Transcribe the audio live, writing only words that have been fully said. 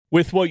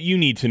With what you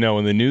need to know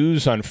in the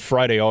news on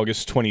Friday,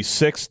 August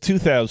 26,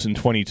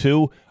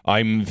 2022,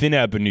 I'm Vin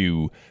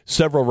Ebenau.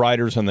 Several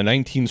riders on the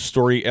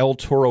 19-story El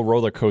Toro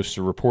roller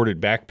coaster reported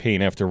back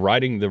pain after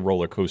riding the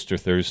roller coaster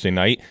Thursday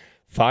night.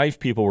 5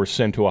 people were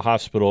sent to a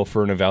hospital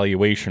for an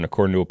evaluation,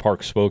 according to a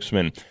park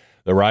spokesman.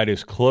 The ride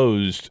is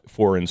closed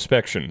for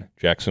inspection.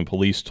 Jackson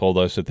police told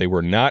us that they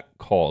were not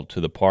called to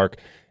the park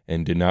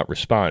and did not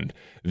respond.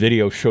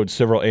 Video showed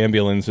several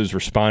ambulances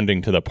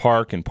responding to the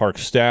park and park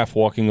staff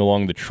walking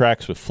along the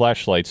tracks with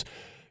flashlights.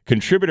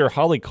 Contributor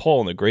Holly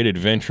Cole on the Great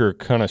Adventure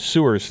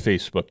Connoisseurs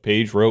Facebook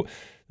page wrote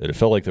that it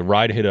felt like the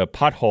ride hit a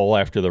pothole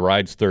after the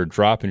ride's third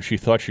drop, and she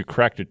thought she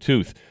cracked a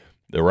tooth.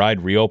 The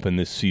ride reopened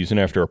this season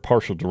after a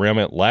partial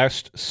derailment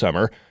last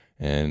summer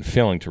and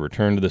failing to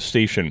return to the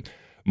station.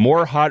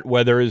 More hot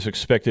weather is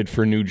expected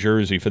for New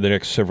Jersey for the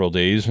next several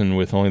days, and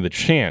with only the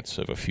chance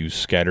of a few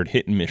scattered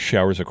hit-and-miss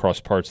showers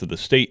across parts of the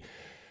state.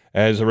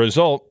 As a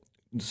result,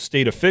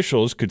 state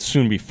officials could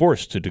soon be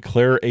forced to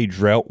declare a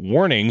drought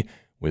warning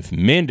with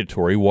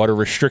mandatory water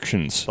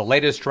restrictions. The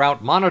latest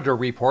drought monitor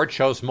report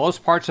shows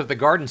most parts of the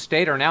Garden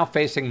State are now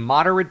facing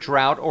moderate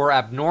drought or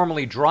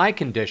abnormally dry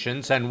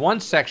conditions, and one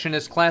section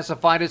is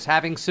classified as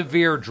having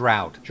severe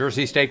drought.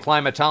 Jersey State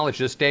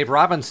climatologist Dave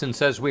Robinson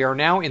says we are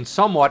now in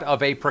somewhat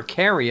of a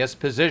precarious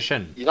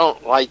position. You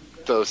don't like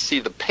to see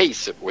the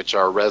pace at which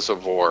our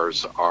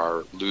reservoirs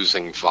are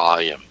losing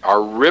volume.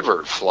 Our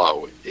river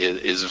flow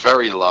is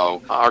very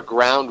low. Our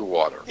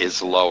groundwater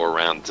is low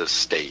around the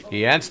state.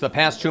 He adds the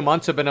past 2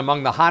 months have been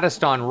among the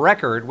hottest on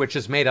record, which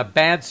has made a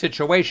bad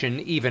situation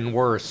even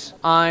worse.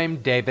 I'm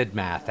David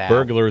Mathau.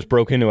 Burglars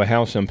broke into a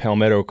house on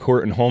Palmetto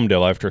Court in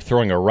Homedale after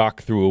throwing a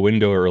rock through a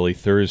window early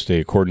Thursday,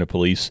 according to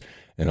police.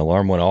 An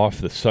alarm went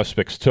off. The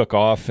suspects took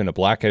off in a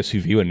black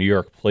SUV with New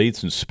York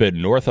plates and sped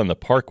north on the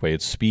parkway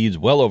at speeds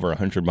well over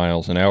 100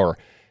 miles an hour.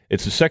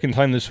 It's the second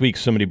time this week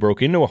somebody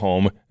broke into a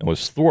home and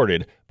was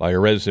thwarted by a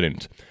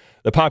resident.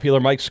 The popular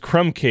Mike's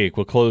Crumb Cake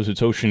will close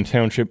its Ocean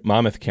Township,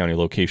 Monmouth County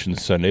location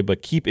Sunday,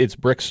 but keep its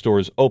brick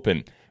stores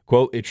open.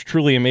 Quote, "It's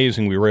truly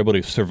amazing we were able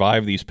to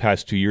survive these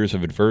past 2 years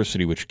of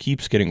adversity, which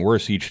keeps getting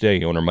worse each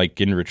day," owner Mike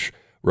Gingrich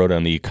wrote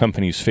on the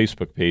company's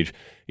Facebook page.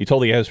 He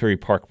told the Asbury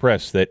Park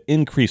Press that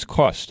increased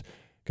cost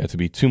got to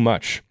be too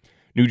much.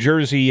 New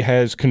Jersey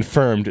has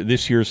confirmed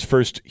this year's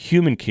first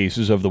human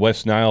cases of the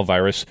West Nile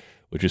virus,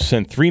 which has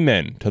sent 3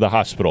 men to the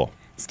hospital.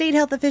 State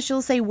health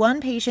officials say one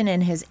patient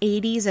in his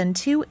 80s and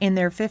 2 in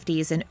their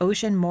 50s in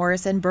Ocean,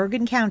 Morris, and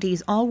Bergen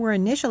counties all were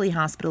initially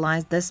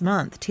hospitalized this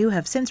month. 2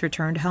 have since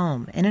returned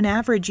home. In an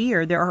average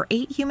year, there are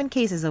 8 human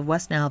cases of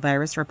West Nile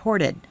virus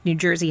reported. New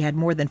Jersey had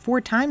more than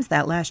 4 times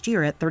that last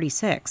year at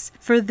 36.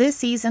 For this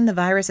season, the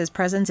virus's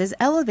presence is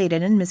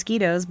elevated in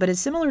mosquitoes, but is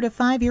similar to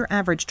 5-year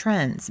average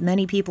trends.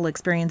 Many people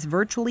experience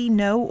virtually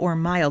no or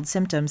mild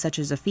symptoms, such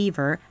as a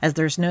fever. As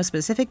there's no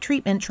specific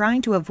treatment,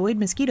 trying to avoid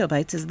mosquito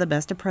bites is the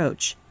best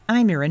approach.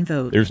 I'm Erin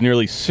Vogt. There's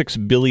nearly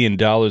 $6 billion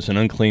in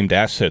unclaimed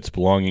assets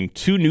belonging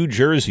to New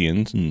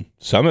Jerseyans, and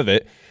some of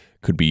it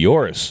could be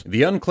yours.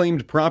 The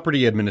Unclaimed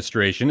Property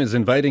Administration is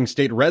inviting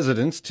state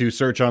residents to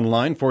search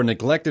online for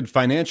neglected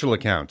financial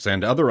accounts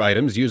and other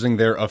items using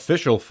their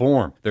official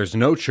form. There's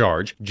no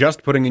charge.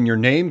 Just putting in your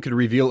name could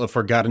reveal a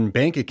forgotten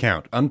bank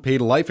account,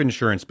 unpaid life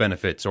insurance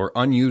benefits, or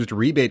unused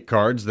rebate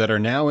cards that are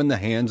now in the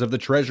hands of the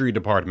Treasury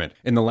Department.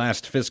 In the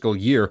last fiscal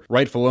year,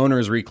 rightful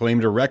owners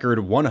reclaimed a record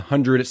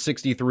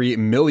 $163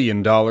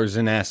 million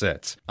in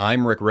assets.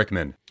 I'm Rick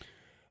Rickman.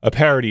 A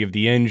parody of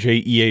the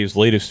NJEA's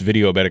latest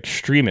video about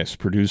extremists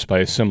produced by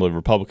Assembly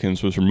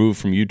Republicans was removed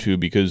from YouTube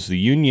because the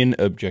union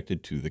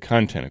objected to the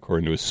content,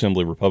 according to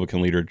Assembly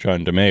Republican leader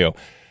John DeMaio.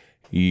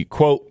 He,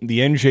 quote, "The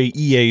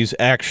NJEA's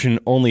action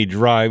only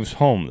drives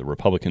home the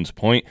Republicans'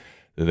 point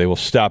that they will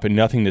stop at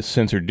nothing to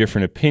censor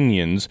differing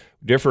opinions,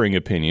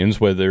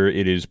 whether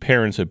it is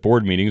parents at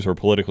board meetings or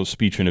political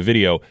speech in a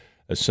video,"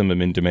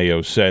 Assemblyman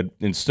DeMaio said.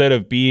 Instead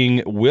of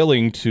being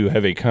willing to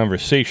have a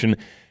conversation,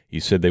 he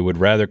said they would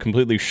rather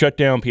completely shut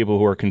down people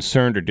who are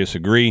concerned or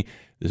disagree.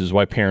 This is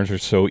why parents are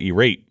so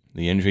irate.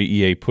 The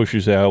NJEA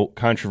pushes out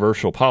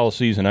controversial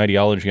policies and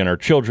ideology on our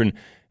children,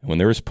 and when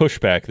there is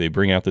pushback, they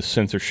bring out the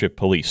censorship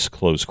police,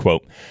 close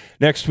quote.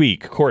 Next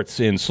week, courts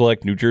in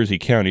select New Jersey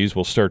counties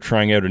will start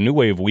trying out a new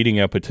way of weeding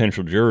out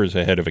potential jurors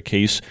ahead of a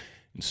case.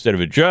 Instead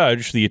of a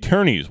judge, the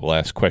attorneys will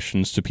ask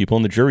questions to people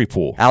in the jury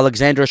pool.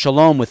 Alexandra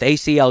Shalom with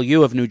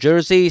ACLU of New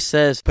Jersey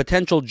says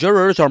potential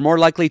jurors are more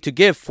likely to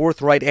give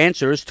forthright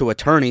answers to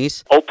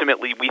attorneys.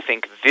 Ultimately, we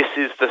think this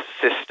is the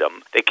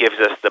system that gives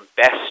us the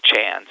best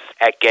chance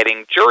at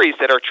getting juries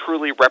that are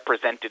truly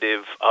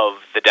representative of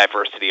the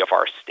diversity of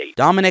our state.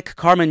 Dominic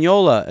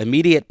Carmagnola,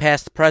 immediate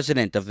past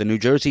president of the New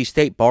Jersey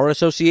State Bar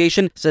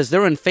Association, says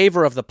they're in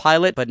favor of the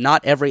pilot, but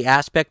not every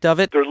aspect of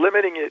it. They're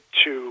limiting it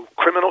to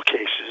criminal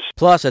cases.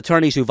 Plus,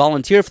 attorneys who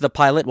volunteer for the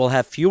pilot will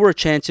have fewer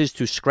chances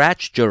to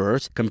scratch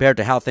jurors compared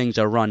to how things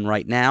are run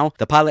right now.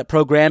 The pilot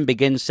program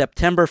begins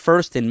September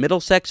 1st in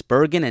Middlesex,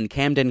 Bergen, and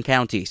Camden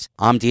counties.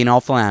 I'm Dean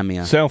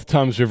Alfalamia. South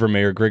Toms River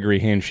Mayor Gregory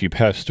Hanshey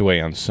passed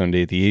away on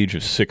Sunday at the age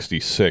of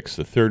 66,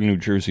 the third New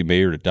Jersey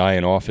mayor to die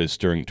in office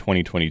during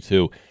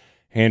 2022.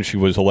 and she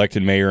was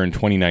elected mayor in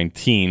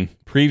 2019.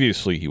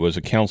 Previously, he was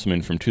a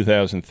councilman from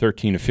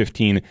 2013 to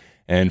 15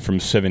 and from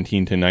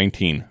 17 to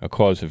 19. A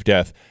cause of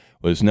death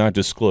was not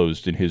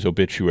disclosed in his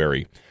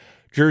obituary.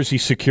 Jersey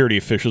security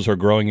officials are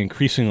growing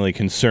increasingly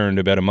concerned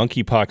about a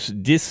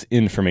monkeypox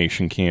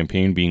disinformation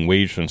campaign being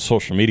waged on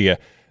social media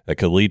that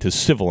could lead to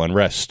civil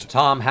unrest.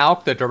 Tom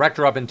Houck, the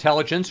director of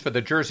intelligence for the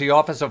Jersey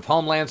Office of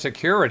Homeland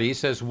Security,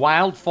 says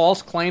wild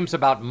false claims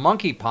about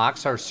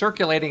monkeypox are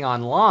circulating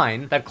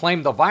online that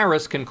claim the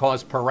virus can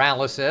cause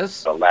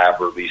paralysis. A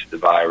lab released the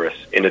virus,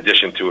 in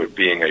addition to it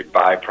being a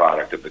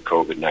byproduct of the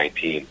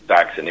COVID-19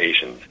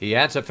 vaccinations. He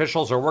adds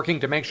officials are working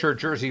to make sure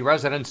Jersey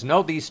residents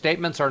know these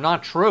statements are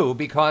not true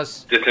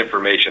because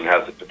disinformation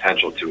has the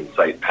potential to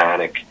incite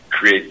panic,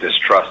 create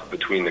distrust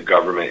between the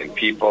government and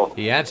people.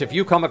 He adds if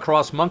you come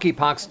across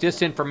monkeypox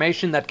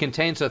disinformation that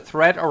contains a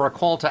threat or a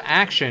call to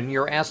action,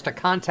 you're asked to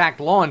contact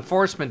law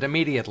enforcement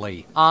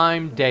immediately.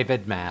 I'm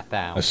David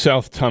Matthau. A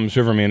South Toms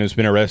River man has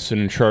been arrested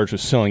and charged with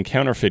selling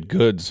counterfeit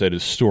goods at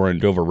his store on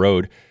Dover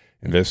Road.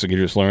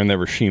 Investigators learned that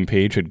Rasheem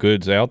Page had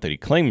goods out that he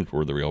claimed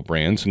were the real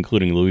brands,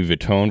 including Louis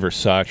Vuitton,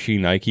 Versace,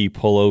 Nike,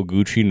 Polo,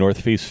 Gucci,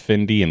 North Face,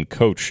 Fendi, and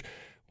Coach.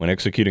 When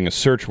executing a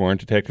search warrant,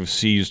 detectives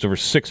seized over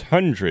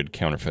 600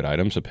 counterfeit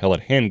items, a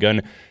pellet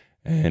handgun,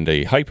 and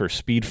a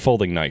hyper-speed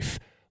folding knife.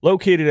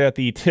 Located at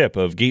the tip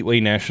of Gateway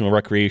National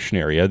Recreation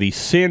Area, the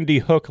Sandy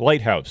Hook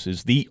Lighthouse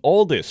is the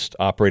oldest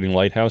operating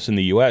lighthouse in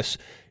the U.S.,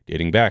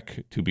 dating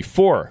back to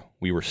before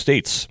we were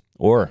states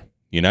or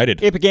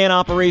united. It began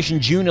operation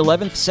June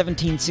 11th,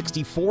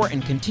 1764,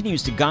 and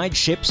continues to guide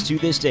ships to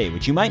this day,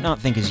 which you might not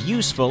think is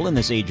useful in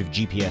this age of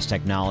GPS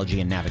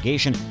technology and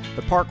navigation.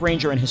 But park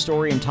ranger and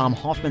historian Tom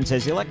Hoffman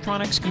says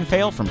electronics can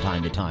fail from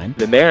time to time.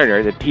 The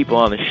mariner, the people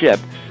on the ship,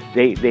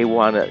 they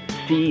want to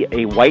see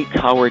a white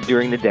tower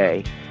during the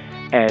day,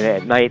 and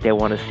at night they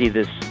want to see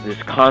this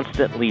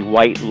constantly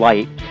white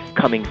light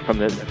coming from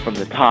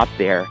the top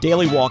there.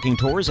 Daily walking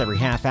tours every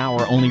half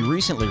hour only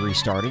recently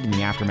restarted in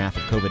the aftermath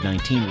of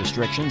COVID-19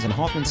 restrictions, and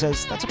Hoffman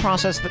says that's a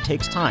process that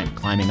takes time,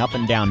 climbing up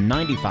and down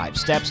 95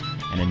 steps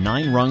and a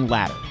 9-rung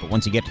ladder. But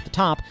once you get to the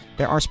top,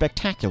 there are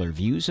spectacular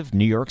views of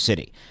New York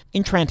City.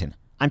 In Trenton,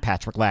 I'm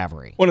Patrick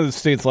Lavery. One of the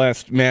state's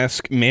last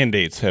mask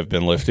mandates have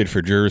been lifted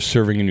for jurors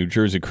serving in New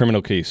Jersey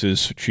criminal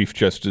cases. Chief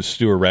Justice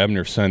Stuart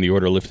Rabner signed the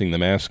order lifting the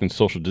mask and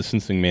social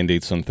distancing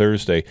mandates on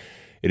Thursday.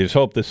 It is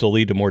hoped this will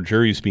lead to more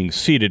juries being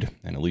seated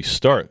and at least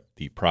start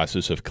the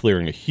process of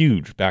clearing a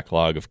huge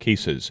backlog of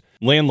cases.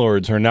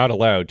 Landlords are not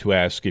allowed to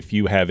ask if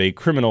you have a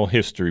criminal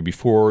history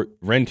before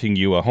renting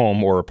you a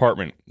home or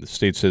apartment. The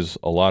state says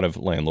a lot of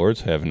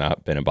landlords have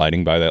not been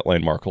abiding by that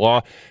landmark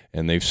law,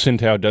 and they've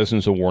sent out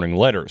dozens of warning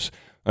letters.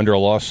 Under a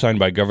law signed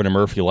by Governor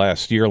Murphy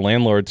last year,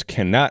 landlords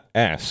cannot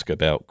ask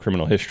about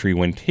criminal history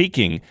when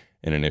taking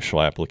an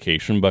initial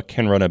application, but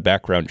can run a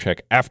background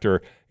check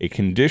after a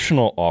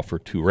conditional offer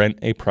to rent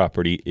a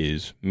property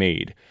is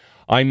made.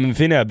 I'm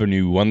Vin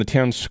Ebenau on the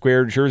Town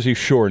Square Jersey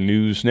Shore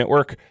News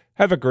Network.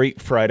 Have a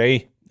great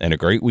Friday and a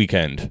great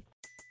weekend.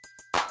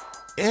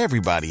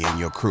 Everybody in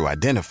your crew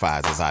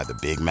identifies as either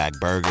Big Mac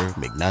Burger,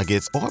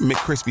 McNuggets, or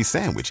McCrispy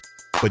Sandwich.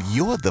 But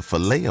you're the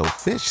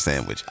Filet-O-Fish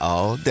Sandwich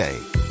all day.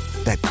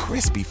 That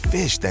crispy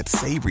fish, that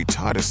savory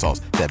tartar sauce,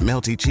 that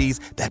melty cheese,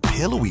 that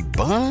pillowy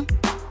bun.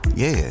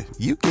 Yeah,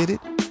 you get it.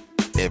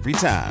 Every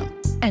time.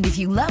 And if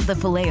you love the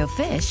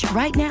Filet-O-Fish,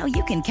 right now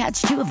you can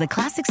catch 2 of the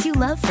classics you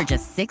love for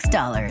just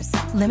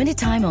 $6. Limited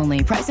time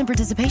only. Price and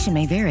participation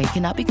may vary.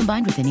 Cannot be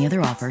combined with any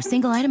other offer.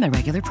 Single item at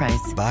regular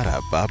price.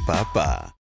 Ba-da-ba-ba-ba.